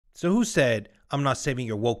So who said, I'm not saving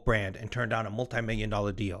your woke brand, and turned down a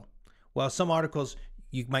multi-million-dollar deal? Well, some articles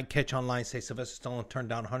you might catch online say Sylvester Stallone turned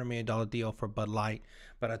down a $100 million deal for Bud Light,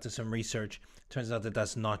 but after some research, turns out that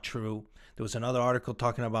that's not true. There was another article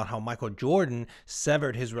talking about how Michael Jordan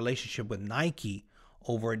severed his relationship with Nike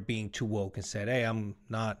over it being too woke and said, hey, I'm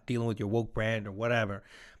not dealing with your woke brand or whatever.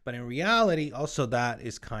 But in reality, also that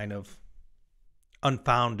is kind of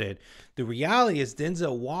unfounded. The reality is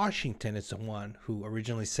Denzel Washington is the one who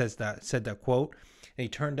originally said that quote, and he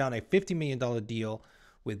turned down a $50 million deal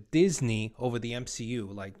with Disney over the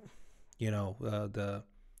MCU, like, the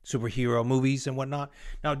superhero movies and whatnot.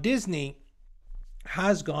 Now, Disney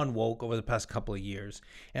has gone woke over the past couple of years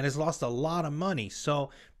and has lost a lot of money.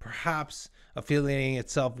 So perhaps affiliating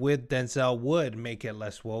itself with Denzel would make it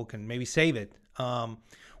less woke and maybe save it.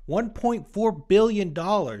 $1.4 billion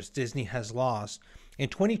Disney has lost in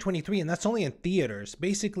 2023, and that's only in theaters.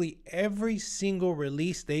 Basically, every single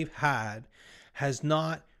release they've had has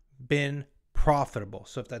not been profitable.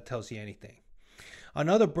 So if that tells you anything.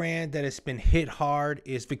 Another brand that has been hit hard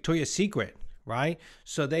is Victoria's Secret, right?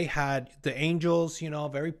 So they had the Angels,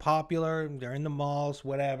 very popular. They're in the malls,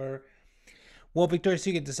 whatever. Well, Victoria's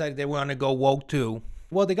Secret decided they want to go woke too.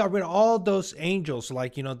 Well, they got rid of all those angels,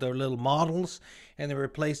 like, their little models, and they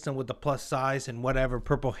replaced them with the plus size and whatever,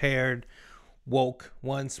 purple-haired, woke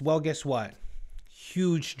ones. Well, guess what?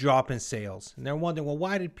 Huge drop in sales. And they're wondering, well,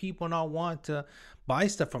 why did people not want to buy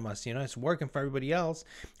stuff from us? It's working for everybody else.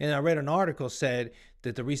 And I read an article said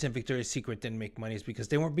that the reason Victoria's Secret didn't make money is because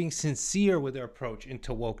they weren't being sincere with their approach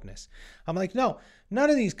into wokeness. I'm like, no, none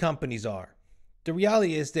of these companies are. The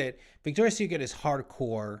reality is that Victoria's Secret is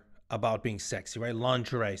hardcore about being sexy, right?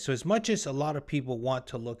 Lingerie. So as much as a lot of people want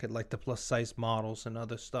to look at like the plus size models and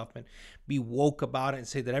other stuff and be woke about it and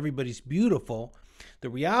say that everybody's beautiful, the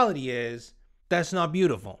reality is that's not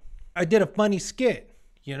beautiful. I did a funny skit,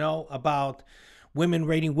 about women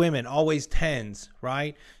rating women, always 10s,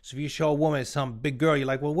 right? So if you show a woman some big girl, you're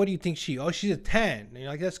like, well, what do you think oh, she's a 10. And you're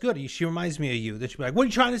like, that's good. She reminds me of you. Then she'll be like, what are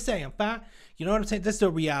you trying to say? I'm fat? You know what I'm saying? That's the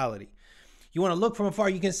reality. You want to look from afar,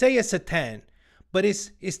 you can say it's a 10, but it's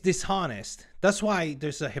dishonest. That's why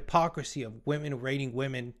there's a hypocrisy of women rating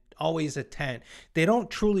women always a 10. They don't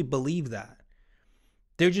truly believe that.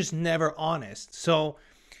 They're just never honest. So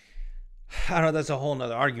I don't know, that's a whole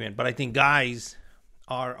nother argument, but I think guys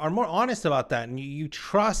are more honest about that, and you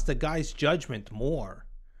trust the guy's judgment more.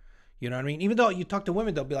 You know what I mean? Even though you talk to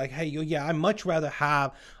women, they'll be like, hey, yeah, I'd much rather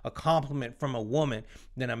have a compliment from a woman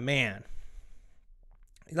than a man.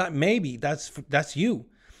 Maybe that's you,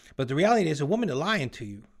 but the reality is a woman is lying to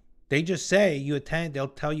you. They just say you attend, they'll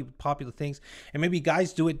tell you popular things, and maybe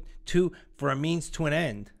guys do it too for a means to an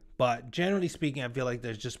end. But generally speaking, I feel like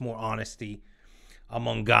there's just more honesty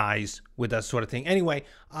among guys with that sort of thing. Anyway,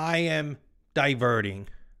 I am diverting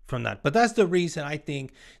from that, but that's the reason I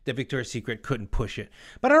think that Victoria's Secret couldn't push it.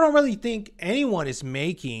 But I don't really think anyone is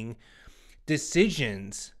making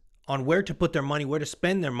decisions on where to put their money, where to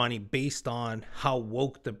spend their money based on how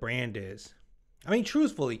woke the brand is. I mean,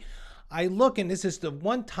 truthfully, I look, and this is the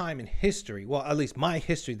one time in history, well, at least my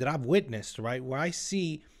history that I've witnessed, right, where I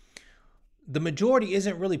see the majority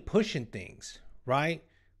isn't really pushing things, right?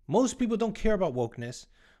 Most people don't care about wokeness.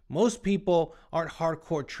 Most people aren't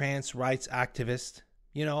hardcore trans rights activists,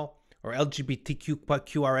 or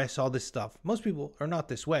LGBTQRS, all this stuff. Most people are not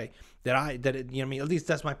this way. At least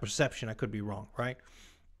that's my perception. I could be wrong, right?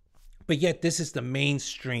 But yet this is the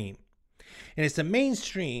mainstream. And it's the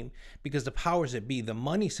mainstream because the powers that be, the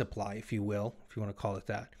money supply, if you will, if you want to call it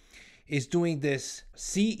that, is doing this.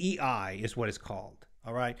 CEI is what it's called.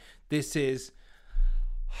 All right. This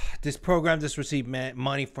program just received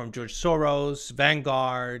money from George Soros,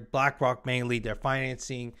 Vanguard, BlackRock mainly. They're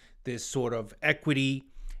financing this sort of equity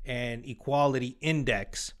and equality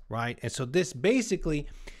index, right? And so this basically,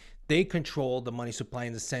 they control the money supply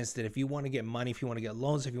in the sense that if you want to get money, if you want to get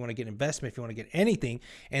loans, if you want to get investment, if you want to get anything,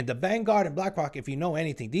 and the Vanguard and BlackRock, if you know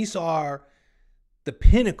anything, these are the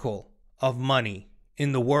pinnacle of money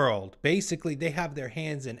in the world. Basically, they have their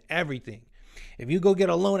hands in everything. If you go get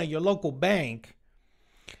a loan at your local bank,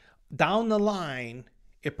 down the line,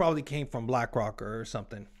 it probably came from BlackRock or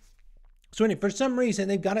something. So anyway, for some reason,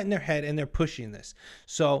 they've got it in their head and they're pushing this.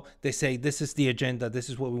 So they say, this is the agenda. This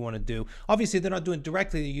is what we want to do. Obviously, they're not doing it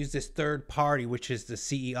directly. They use this third party, which is the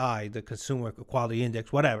CEI, the Consumer Equality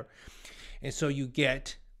Index, whatever. And so you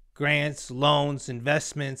get grants, loans,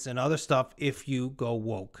 investments, and other stuff if you go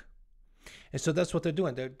woke. And so that's what they're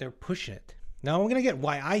doing. They're pushing it. Now, I'm going to get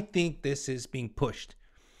why I think this is being pushed.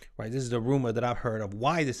 Right? This is the rumor that I've heard of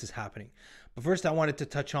why this is happening. But first, I wanted to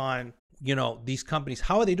touch on, these companies.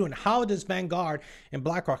 How are they doing? How does Vanguard and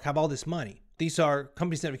BlackRock have all this money? these are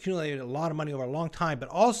companies that have accumulated a lot of money over a long time, but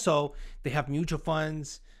also they have mutual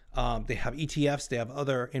funds, they have ETFs, they have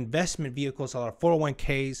other investment vehicles, a lot of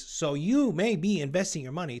 401ks. So you may be investing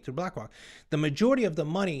your money through BlackRock. The majority of the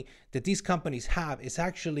money that these companies have is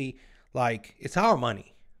actually like, it's our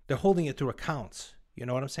money. They're holding it through accounts. You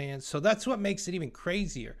know what I'm saying? So that's what makes it even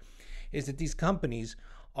crazier, is that these companies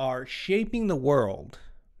are shaping the world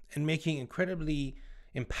and making incredibly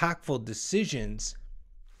impactful decisions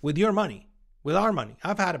with your money, with our money.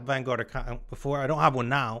 I've had a Vanguard account before. I don't have one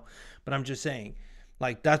now, but I'm just saying,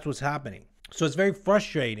 like, that's what's happening. So it's very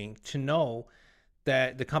frustrating to know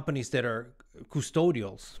that the companies that are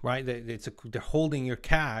custodials, right, they're holding your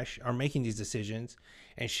cash, are making these decisions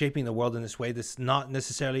and shaping the world in this way that's not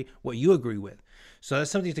necessarily what you agree with. So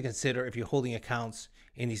that's something to consider if you're holding accounts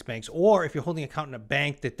in these banks, or if you're holding an account in a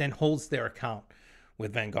bank that then holds their account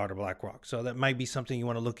with Vanguard or BlackRock. So that might be something you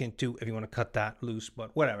want to look into if you want to cut that loose, but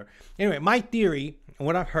whatever. Anyway, my theory and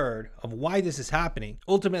what I've heard of why this is happening,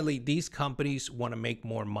 ultimately these companies want to make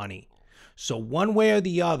more money. So one way or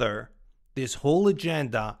the other, this whole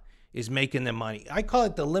agenda is making them money. I call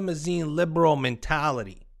it the limousine liberal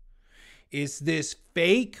mentality. It's this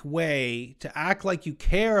fake way to act like you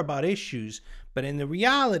care about issues, but in the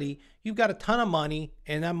reality, you've got a ton of money,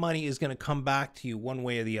 and that money is going to come back to you one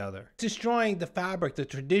way or the other. It's destroying the fabric, the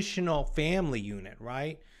traditional family unit,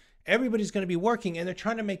 right? Everybody's going to be working, and they're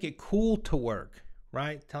trying to make it cool to work,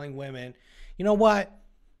 right? Telling women, you know what?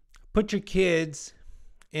 Put your kids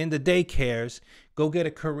in the daycares, go get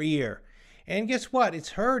a career. And guess what? It's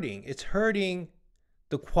hurting. It's hurting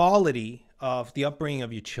the quality of the upbringing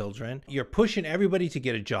of your children. You're pushing everybody to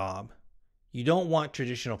get a job. You don't want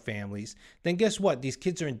traditional families. Then guess what? These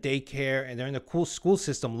kids are in daycare and they're in the cool school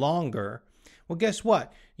system longer. Well, guess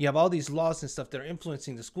what? You have all these laws and stuff that are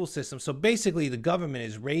influencing the school system. So basically the government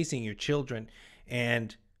is raising your children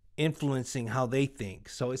and influencing how they think.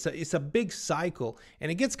 So it's a big cycle,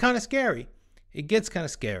 and it gets kind of scary. It gets kind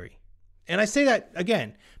of scary. And I say that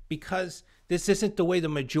again because this isn't the way the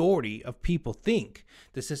majority of people think.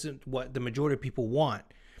 This isn't what the majority of people want.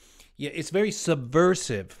 Yeah, it's very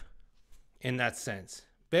subversive in that sense.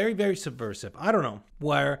 Very, very subversive. I don't know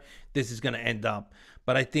where this is going to end up,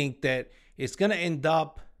 but I think that it's going to end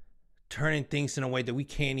up turning things in a way that we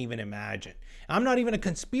can't even imagine. I'm not even a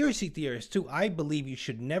conspiracy theorist, too. I believe you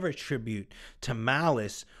should never attribute to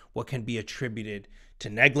malice what can be attributed to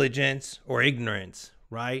negligence or ignorance,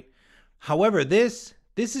 right? However, this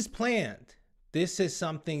is planned. This is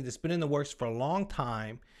something that's been in the works for a long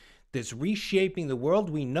time, that's reshaping the world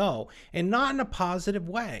we know, and not in a positive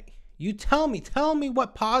way. You tell me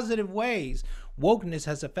what positive ways wokeness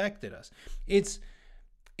has affected us. It's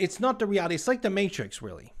not the reality. It's like the Matrix,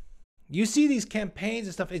 really. You see these campaigns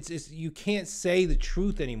and stuff, you can't say the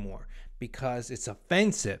truth anymore because it's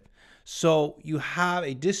offensive. So you have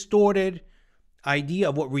a distorted idea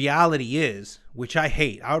of what reality is, which I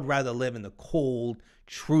hate. I would rather live in the cold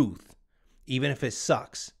truth, even if it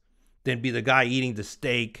sucks, than be the guy eating the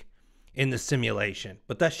steak in the simulation.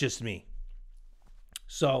 But that's just me.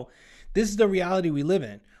 So this is the reality we live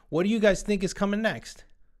in. What do you guys think is coming next?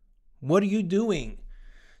 What are you doing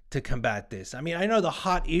to combat this? I mean, I know the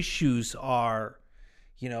hot issues are,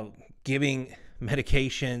 giving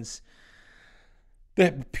medications,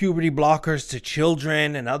 the puberty blockers to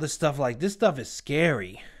children and other stuff. Like, this stuff is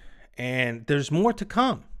scary, and there's more to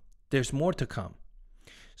come. There's more to come.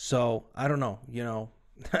 So I don't know,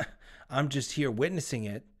 I'm just here witnessing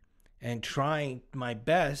it and trying my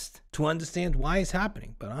best to understand why it's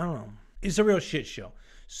happening. But I don't know. It's a real shit show.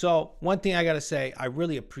 So one thing I got to say, I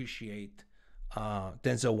really appreciate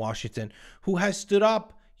Denzel Washington, who has stood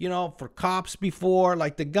up, for cops before.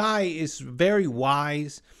 Like, the guy is very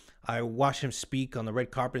wise. I watched him speak on the red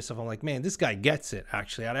carpet and stuff. I'm like, man, this guy gets it,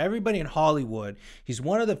 actually. Out of everybody in Hollywood, he's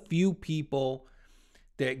one of the few people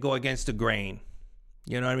that go against the grain.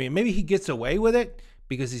 You know what I mean? Maybe he gets away with it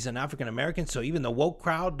because he's an African American, so even the woke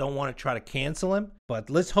crowd don't want to try to cancel him. But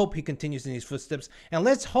let's hope he continues in these footsteps, and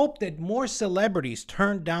let's hope that more celebrities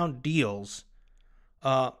turn down deals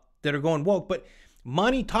that are going woke. But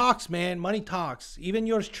money talks, man. Money talks. Even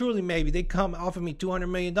yours truly, maybe they come offer me $200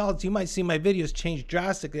 million. You might see my videos change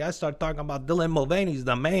drastically. I start talking about Dylan Mulvaney's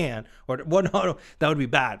the man, or no, that would be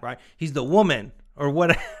bad, right? He's the woman, or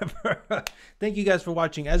whatever. Thank you guys for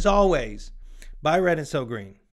watching. As always, buy red and sell green.